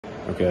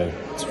Okay,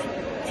 it's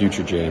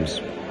future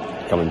James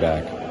coming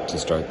back to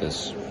start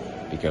this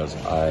because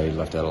I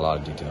left out a lot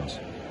of details.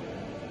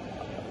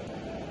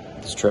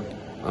 This trip,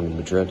 I'm in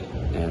Madrid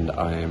and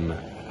I'm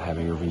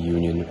having a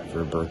reunion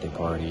for a birthday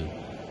party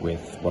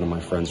with one of my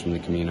friends from the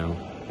Camino,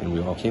 and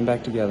we all came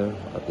back together,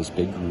 this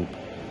big group,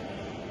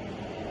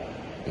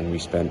 and we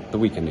spent the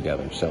weekend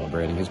together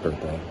celebrating his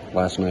birthday.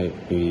 Last night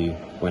we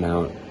went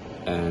out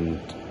and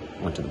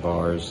went to the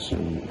bars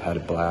and had a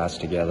blast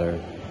together.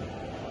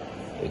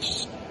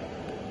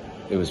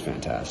 It was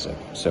fantastic.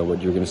 So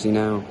what you're gonna see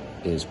now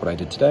is what I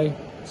did today,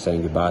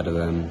 saying goodbye to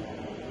them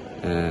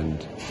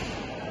and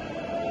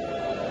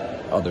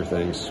other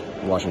things,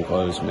 washing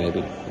clothes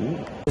maybe.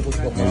 Ooh.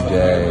 New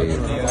day,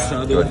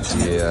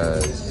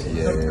 tortillas,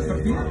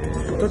 yay.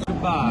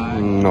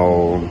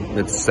 No,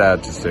 it's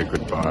sad to say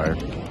goodbye.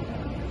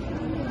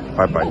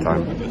 Bye-bye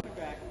time.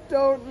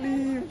 Don't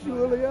leave,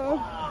 Julia.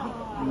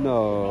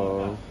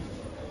 No.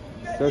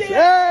 So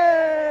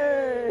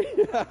hey!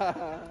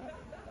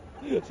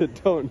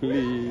 Don't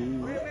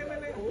leave.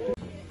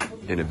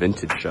 In a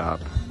vintage shop.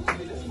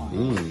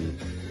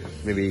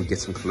 Maybe get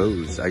some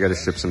clothes. I gotta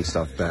ship some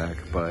stuff back,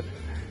 but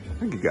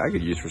I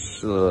could use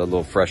for a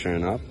little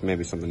freshening up.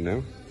 Maybe something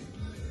new.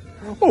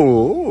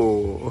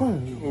 Oh.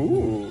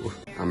 Ooh.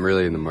 I'm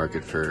really in the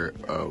market for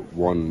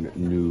one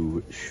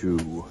new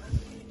shoe.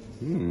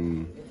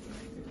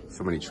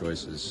 So many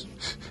choices.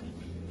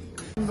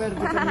 With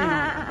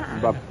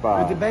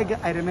the bag,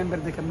 I remember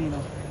the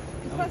Camino.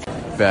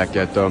 Back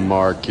at the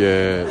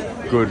market.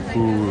 Good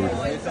food.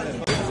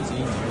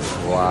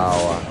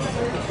 Wow.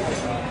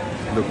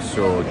 Looks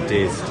so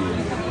tasty.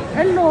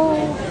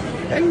 Hello.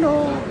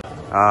 Hello.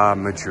 Ah,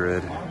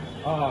 Madrid.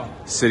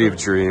 City of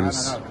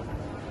dreams.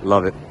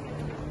 Love it.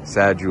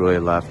 Sad Julia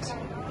left,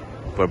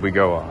 but we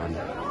go on.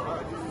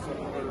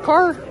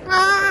 Car.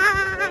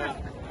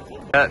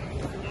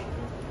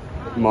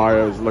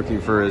 Mario's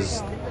looking for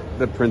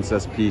the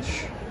Princess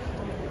Peach,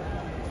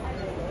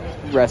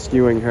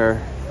 rescuing her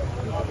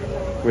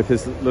with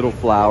his little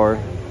flower.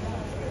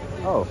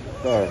 Oh,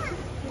 there.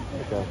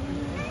 Okay.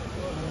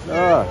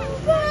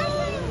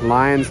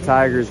 Lions,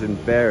 tigers, and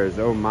bears.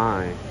 Oh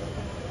my.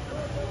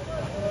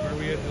 Where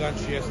we had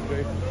lunch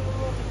yesterday.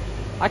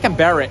 I can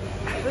bear it.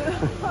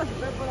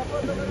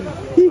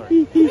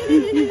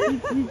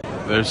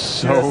 There's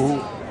so.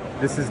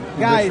 This is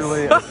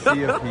literally a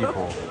sea of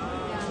people.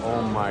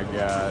 Oh my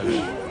gosh.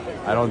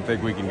 I don't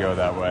think we can go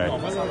that way.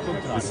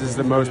 This is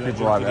the most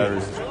people I've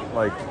ever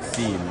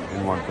seen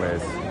in one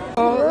place.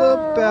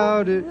 All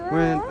about it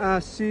when I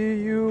see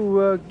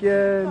you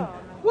again.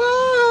 Whoa,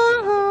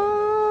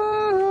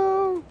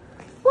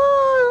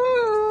 whoa.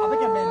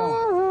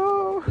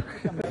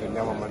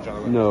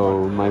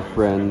 No, my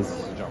friends,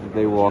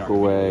 they walk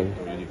away.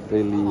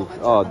 They leave.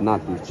 Oh,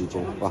 not these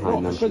people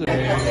behind them.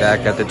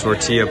 Back at the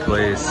tortilla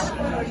place.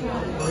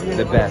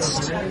 The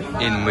best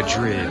in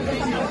Madrid.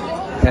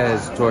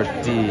 Pez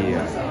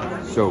tortilla.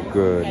 So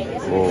good.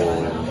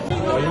 Oh.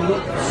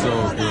 So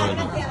good.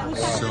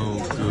 So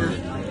good.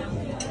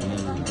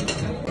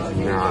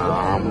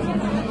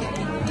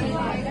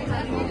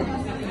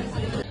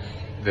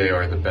 They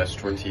are the best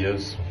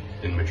tortillas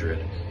in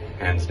Madrid.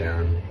 Hands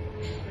down.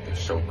 They're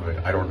so good.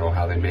 I don't know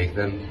how they make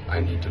them. I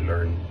need to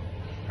learn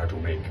how to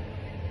make.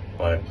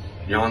 But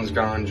Jan's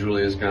gone,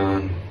 Julia's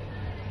gone,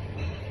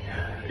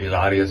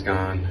 Ilaria's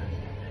gone,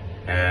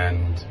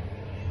 and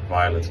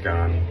Violet's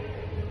gone.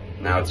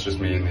 Now it's just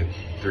me and the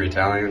 3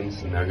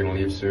 Italians, and they're gonna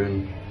leave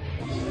soon.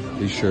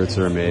 These shirts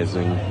are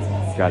amazing.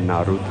 Got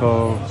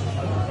Naruto,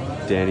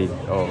 Danny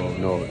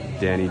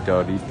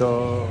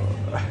Dorito.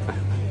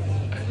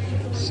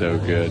 So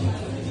good.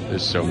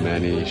 There's so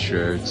many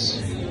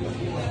shirts.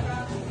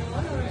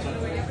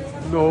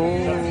 No.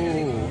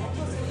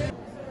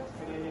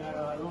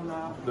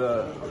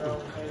 The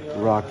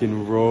rock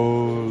and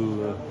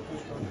roll.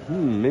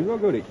 Maybe I'll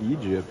go to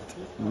Egypt.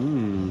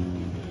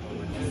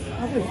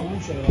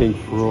 Pink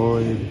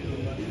Floyd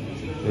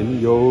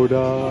and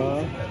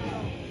Yoda.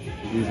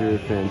 These are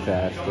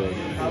fantastic.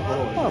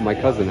 Oh, my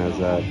cousin has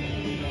that.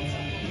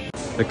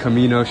 The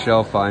Camino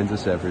shell finds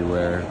us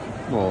everywhere.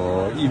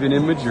 Oh, even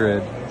in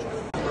Madrid.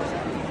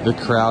 The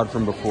crowd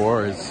from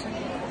before is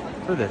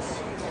for this.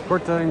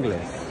 Corta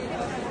Inglés.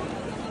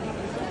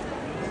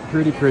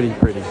 Pretty, pretty,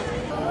 pretty.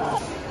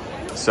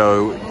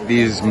 So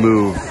these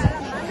move,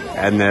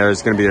 and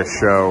there's gonna be a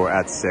show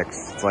at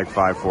 6. It's like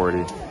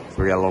 5:40, so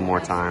we got a little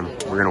more time.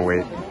 We're gonna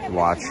wait and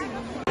watch.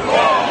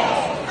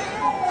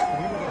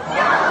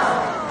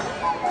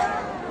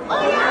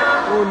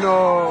 Oh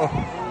no!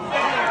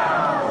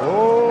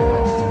 Oh!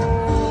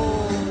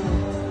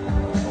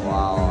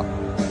 Wow.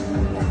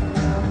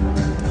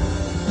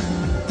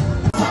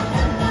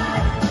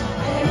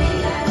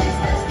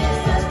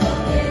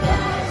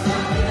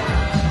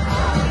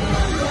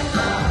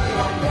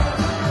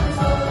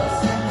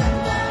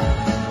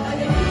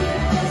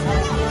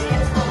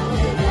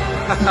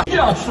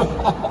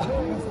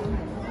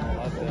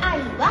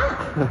 Ahí va.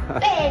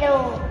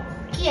 Pero,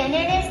 ¿quién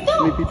eres tú?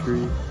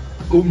 pt.3.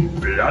 Un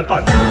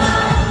peatón.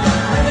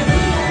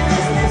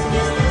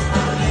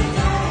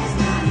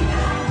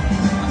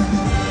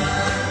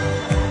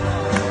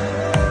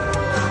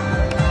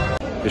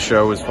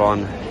 show was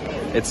fun.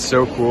 It's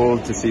so cool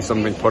to see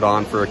something put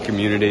on for a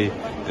community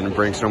and it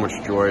brings so much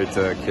joy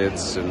to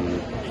kids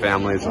and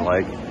families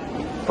alike.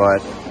 But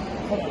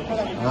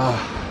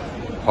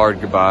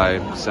hard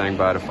goodbye, saying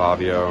bye to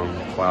Fabio,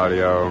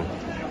 Claudio,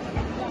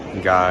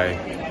 Guy,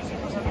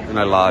 and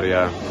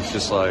Eladia. It's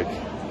just like,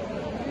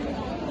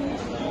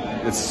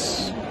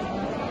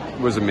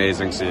 it was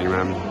amazing seeing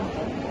them.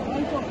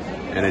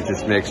 And it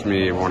just makes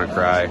me want to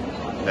cry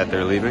that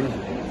they're leaving,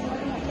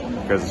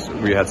 because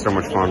we had so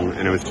much fun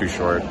and it was too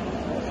short.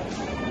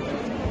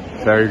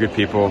 Very good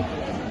people.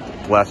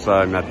 Blessed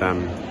I met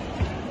them.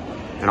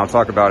 And I'll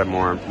talk about it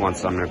more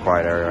once I'm in a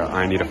quiet area.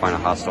 I need to find a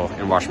hostel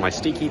and wash my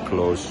sticky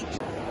clothes.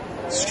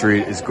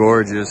 Street is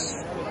gorgeous.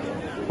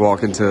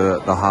 Walk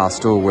into the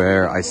hostel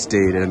where I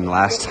stayed in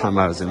last time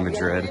I was in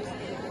Madrid.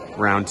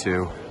 Round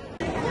 2.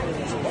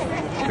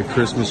 The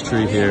Christmas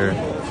tree here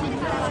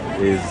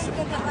is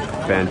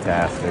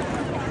fantastic.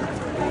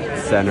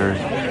 Center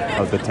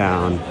of the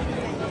town.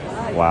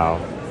 Wow.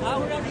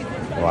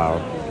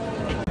 Wow.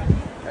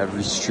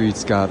 Every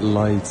street's got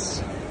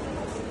lights.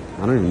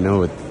 I don't even know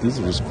what, these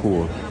are just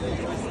cool.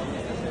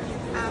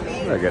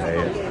 I got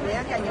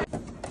it.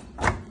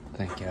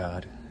 Thank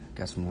God.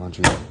 Got some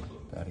laundry.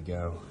 Gotta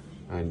go.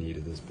 I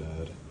needed this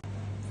bed.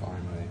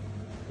 Finally.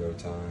 Go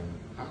time.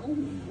 Ow.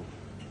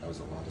 That was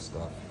a lot of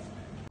stuff.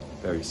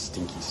 Very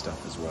stinky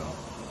stuff as well.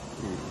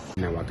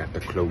 Now I got the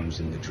clothes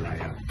in the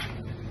dryer.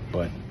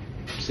 But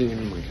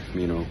seeing my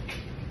Camino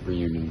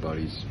Reunion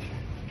buddies,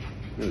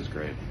 it was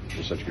great.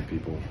 They're such good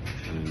people,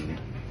 and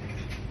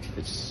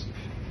it's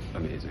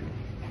amazing.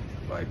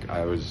 Like,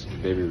 I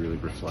made me really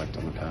reflect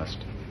on the past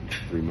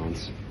 3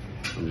 months.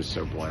 I'm just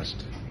so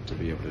blessed to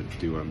be able to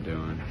do what I'm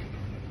doing.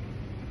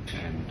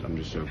 And I'm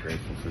just so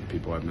grateful for the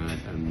people I've met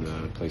and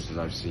the places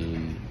I've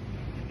seen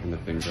and the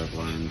things I've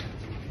learned.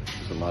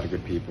 There's a lot of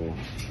good people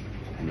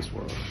in this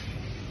world.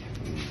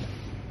 And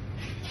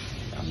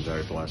I'm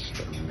very blessed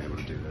that I'm able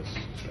to do this.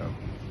 So,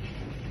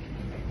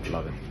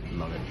 love it,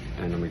 love it.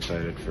 And I'm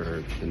excited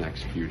for the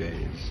next few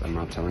days. I'm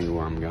not telling you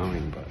where I'm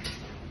going, but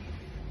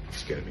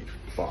it's gonna be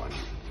fun.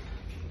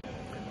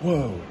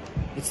 Whoa,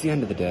 it's the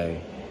end of the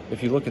day.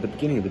 If you look at the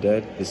beginning of the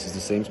day, this is the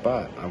same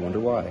spot. I wonder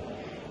why.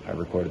 I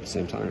record at the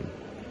same time.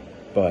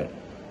 But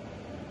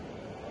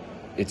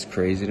it's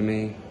crazy to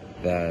me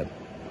that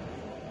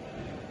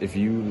if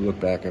you look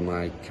back at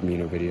my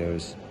Camino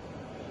videos,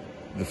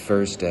 the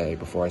first day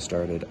before I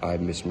started, I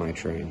missed my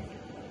train.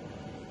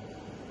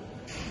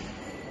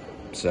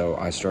 So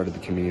I started the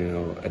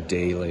Camino a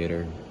day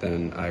later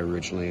than I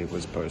originally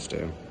was supposed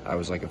to. I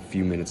was like a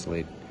few minutes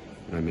late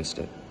and I missed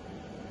it.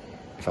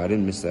 If I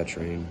didn't miss that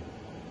train,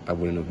 I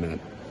wouldn't have met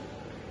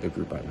the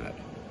group I met.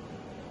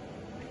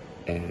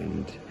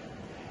 And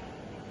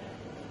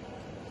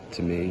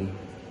to me,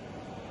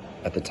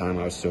 at the time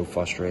I was so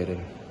frustrated,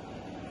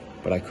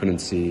 but I couldn't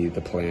see the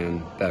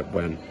plan that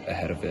went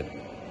ahead of it.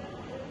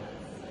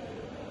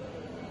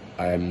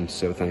 I am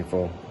so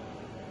thankful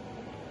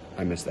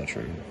I missed that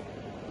train.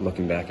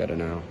 Looking back at it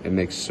now, it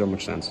makes so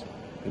much sense.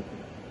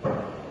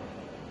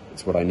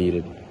 It's what I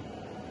needed.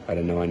 I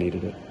didn't know I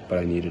needed it, but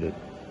I needed it.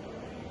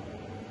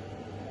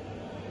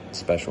 It's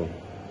special.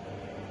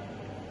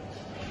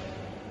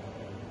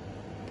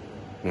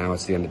 Now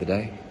it's the end of the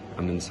day.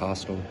 I'm in this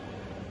hostel,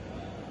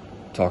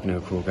 talking to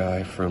a cool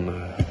guy from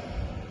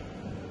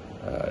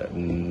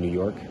New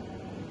York,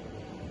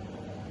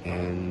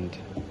 and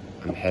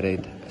I'm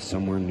headed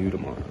somewhere new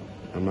tomorrow.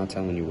 I'm not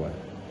telling you what.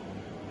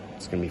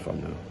 It's gonna be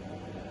fun though.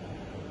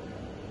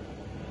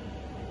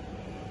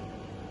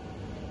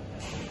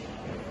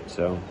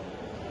 So,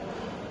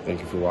 thank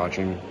you for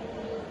watching,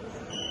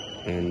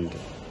 and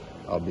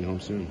I'll be home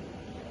soon.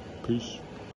 Peace.